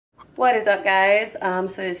What is up, guys?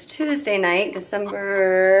 So it's Tuesday night,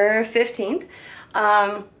 December 15th.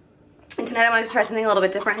 And tonight I wanted to try something a little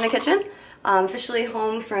bit different in the kitchen. Officially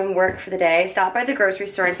home from work for the day. Stopped by the grocery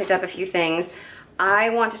store and picked up a few things. I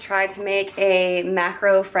want to try to make a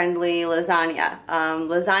macro-friendly lasagna.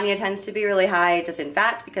 Lasagna tends to be really high just in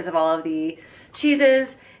fat because of all of the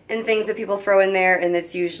cheeses and things that people throw in there, and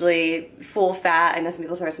it's usually full fat. I know some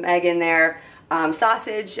people throw some egg in there.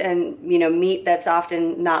 Sausage and, you know, meat that's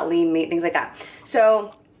often not lean meat, things like that.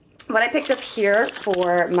 So what I picked up here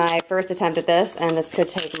for my first attempt at this, and this could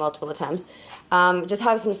take multiple attempts, just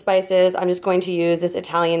have some spices. I'm just going to use this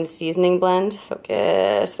Italian seasoning blend.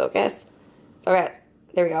 Focus. Okay,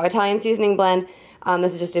 there we go, Italian seasoning blend.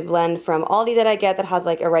 This is just a blend from Aldi that I get that has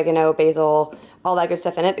like oregano, basil, all that good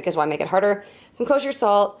stuff in it because why make it harder? Some kosher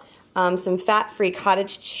salt, some fat-free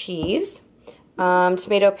cottage cheese,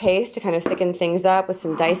 tomato paste to kind of thicken things up with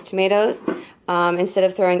some diced tomatoes. Instead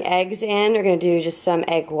of throwing eggs in, we're going to do just some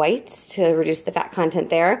egg whites to reduce the fat content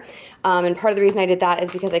there. And part of the reason I did that is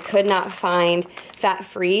because I could not find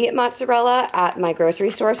fat-free mozzarella at my grocery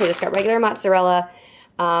store, so I just got regular mozzarella.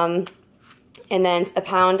 And then a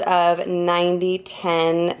pound of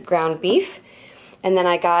 90-10 ground beef. And then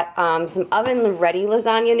I got some oven-ready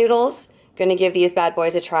lasagna noodles. Gonna give these bad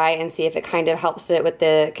boys a try and see if it kind of helps it with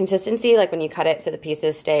the consistency, like when you cut it so the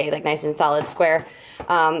pieces stay like nice and solid square.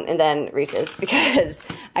 And then Reese's, because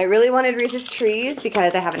I really wanted Reese's trees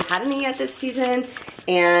because I haven't had any yet this season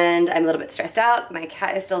and I'm a little bit stressed out. My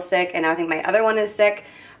cat is still sick and now I think my other one is sick.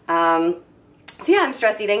 So yeah, I'm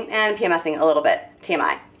stress eating and PMSing a little bit.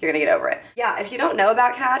 TMI, you're gonna get over it. Yeah, if you don't know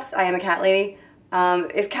about cats, I am a cat lady.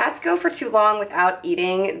 If cats go for too long without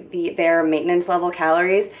eating their maintenance level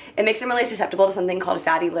calories, it makes them really susceptible to something called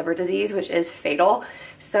fatty liver disease, which is fatal.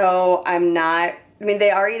 So I mean,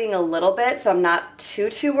 they are eating a little bit, so I'm not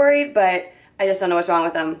too worried, but I just don't know what's wrong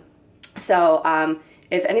with them. So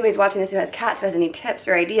if anybody's watching this who has cats, who has any tips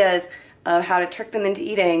or ideas of how to trick them into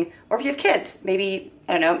eating, or if you have kids, maybe,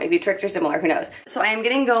 I don't know, maybe tricks are similar, who knows. So I am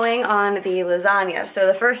getting going on the lasagna. So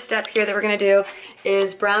the first step here that we're gonna do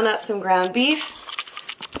is brown up some ground beef.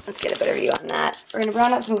 Let's get a better view on that. We're gonna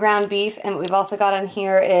brown up some ground beef, and what we've also got on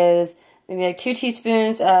here is maybe like 2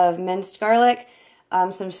 teaspoons of minced garlic,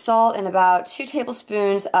 some salt, and about 2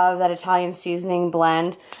 tablespoons of that Italian seasoning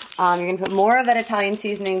blend. You're gonna put more of that Italian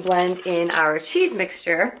seasoning blend in our cheese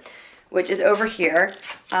mixture, which is over here.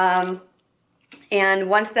 And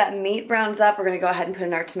once that meat browns up, we're gonna go ahead and put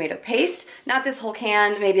in our tomato paste. Not this whole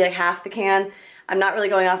can, maybe like half the can. I'm not really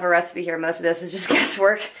going off a recipe here. Most of this is just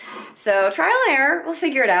guesswork. So trial and error, we'll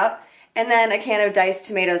figure it out. And then a can of diced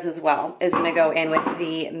tomatoes as well is gonna go in with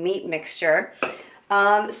the meat mixture.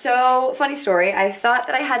 So funny story, I thought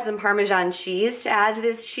that I had some Parmesan cheese to add to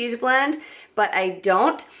this cheese blend, but I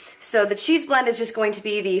don't. So the cheese blend is just going to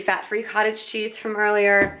be the fat-free cottage cheese from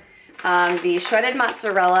earlier, the shredded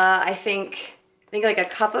mozzarella, I think like a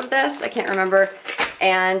cup of this, I can't remember,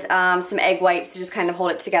 and some egg whites to just kind of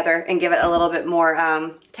hold it together and give it a little bit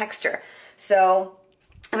more texture. So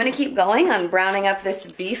I'm gonna keep going on browning up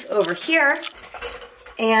this beef over here,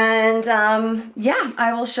 and yeah,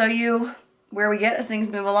 I will show you where we get as things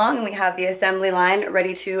move along and we have the assembly line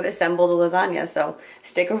ready to assemble the lasagna, so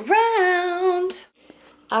stick around.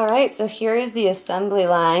 All right, so here is the assembly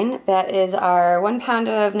line. That is our 1 pound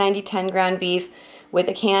of 90-10 ground beef with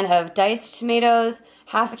a can of diced tomatoes,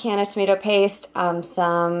 half a can of tomato paste,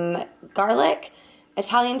 some garlic,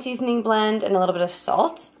 Italian seasoning blend, and a little bit of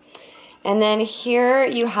salt. And then here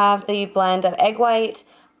you have the blend of egg white,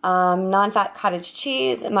 non-fat cottage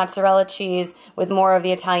cheese, mozzarella cheese with more of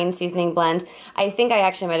the Italian seasoning blend. I think I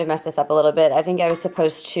actually might have messed this up a little bit. I think I was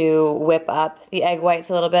supposed to whip up the egg whites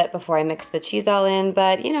a little bit before I mixed the cheese all in,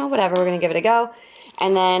 but you know, whatever, we're gonna give it a go.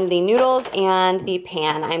 And then the noodles and the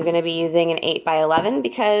pan, I'm gonna be using an 8x11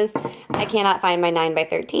 because I cannot find my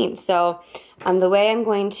 9x13. So the way I'm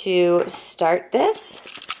going to start this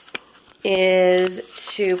is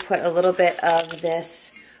to put a little bit of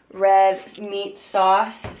this red meat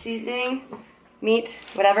sauce seasoning, meat,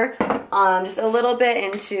 whatever, just a little bit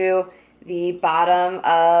into the bottom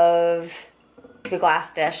of the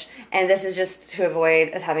glass dish. And this is just to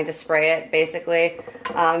avoid us having to spray it, basically.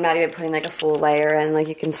 I'm not even putting like a full layer in, like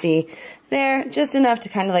you can see there, just enough to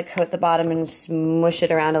kind of like coat the bottom and smush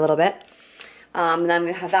it around a little bit. And then I'm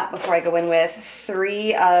gonna have that before I go in with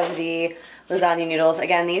 3 of the lasagna noodles.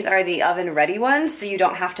 Again, these are the oven ready ones, so you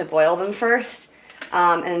don't have to boil them first.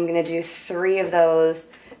 And I'm gonna do 3 of those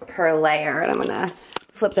per layer. And I'm gonna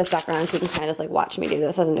flip this back around so you can kind of just like watch me do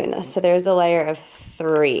this as I'm doing this. So there's the layer of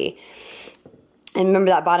 3. And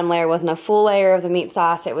remember that bottom layer wasn't a full layer of the meat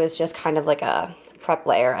sauce, it was just kind of like a prep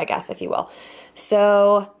layer, I guess, if you will.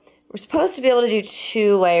 So We're supposed to be able to do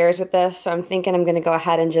 2 layers with this, so I'm thinking I'm gonna go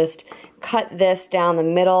ahead and just cut this down the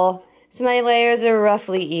middle so my layers are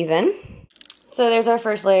roughly even. So there's our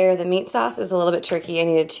first layer of the meat sauce. It was a little bit tricky. I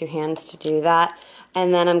needed 2 hands to do that.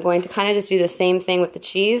 And then I'm going to kind of just do the same thing with the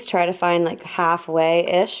cheese, try to find like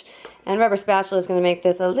halfway-ish. And rubber spatula is gonna make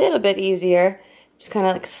this a little bit easier. Just kind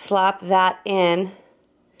of like slap that in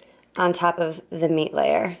on top of the meat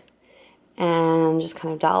layer. And just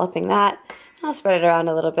kind of dolloping that. I'll spread it around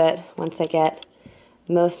a little bit once I get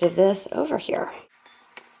most of this over here.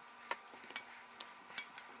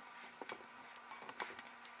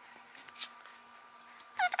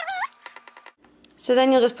 So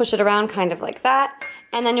then you'll just push it around kind of like that,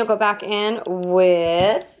 and then you'll go back in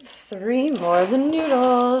with 3 more of the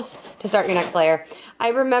noodles to start your next layer. I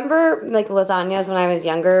remember like lasagnas when I was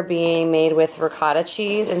younger being made with ricotta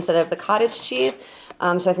cheese instead of the cottage cheese.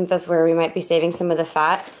 So I think that's where we might be saving some of the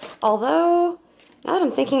fat. Although, now that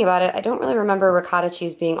I'm thinking about it, I don't really remember ricotta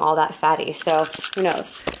cheese being all that fatty, so who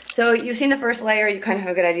knows. So you've seen the first layer, you kind of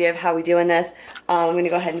have a good idea of how we do in this. I'm gonna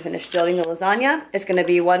go ahead and finish building the lasagna. It's gonna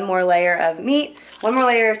be 1 more layer of meat, 1 more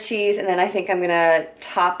layer of cheese, and then I think I'm gonna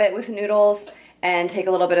top it with noodles and take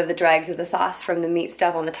a little bit of the dregs of the sauce from the meat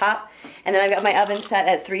stuff on the top. And then I've got my oven set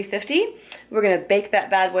at 350. We're gonna bake that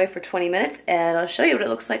bad boy for 20 minutes and I'll show you what it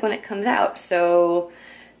looks like when it comes out. So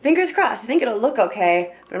fingers crossed, I think it'll look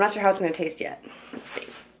okay, but I'm not sure how it's gonna taste yet. Let's see.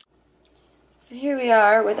 So here we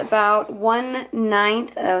are with about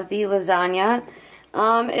 1/9 of the lasagna.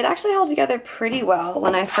 It actually held together pretty well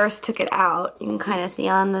when I first took it out. You can kind of see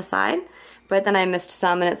on the side, but then I missed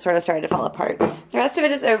some and it sort of started to fall apart. The rest of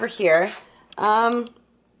it is over here.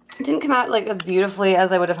 It didn't come out like as beautifully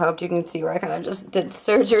as I would have hoped. You can see where I kind of just did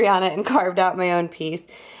surgery on it and carved out my own piece.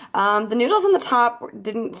 The noodles on the top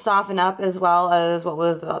didn't soften up as well as what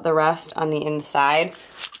was the rest on the inside.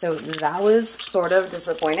 So that was sort of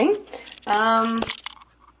disappointing.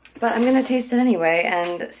 But I'm gonna taste it anyway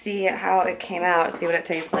and see how it came out, see what it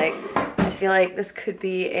tastes like. I feel like this could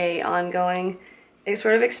be a ongoing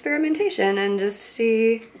sort of experimentation and just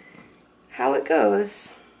see how it goes.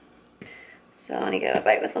 So I'm gonna get a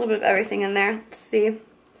bite with a little bit of everything in there. Let's see.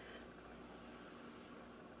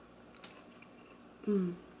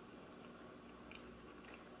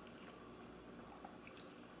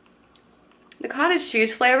 The cottage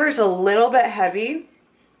cheese flavor is a little bit heavy.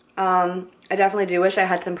 I definitely do wish I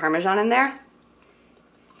had some Parmesan in there.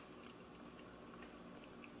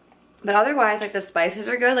 But otherwise, like the spices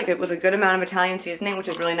are good. Like it was a good amount of Italian seasoning, which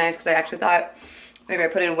is really nice because I actually thought maybe I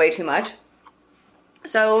put in way too much.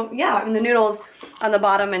 So yeah, and the noodles on the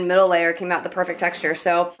bottom and middle layer came out the perfect texture.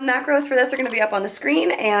 So macros for this are gonna be up on the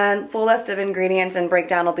screen and full list of ingredients and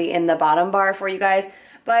breakdown will be in the bottom bar for you guys.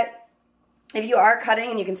 But if you are cutting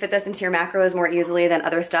and you can fit this into your macros more easily than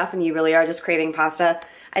other stuff and you really are just craving pasta,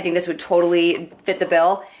 I think this would totally fit the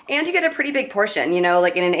bill. And you get a pretty big portion, you know,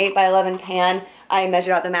 like in an 8x11 pan, I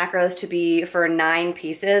measured out the macros to be for 9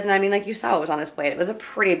 pieces. And I mean, like you saw, it was on this plate. It was a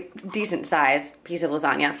pretty decent size piece of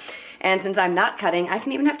lasagna. And since I'm not cutting, I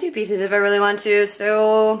can even have 2 pieces if I really want to.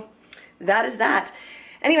 So that is that.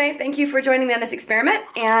 Anyway, thank you for joining me on this experiment.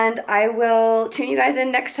 And I will tune you guys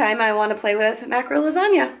in next time I want to play with macro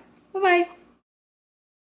lasagna. Bye-bye.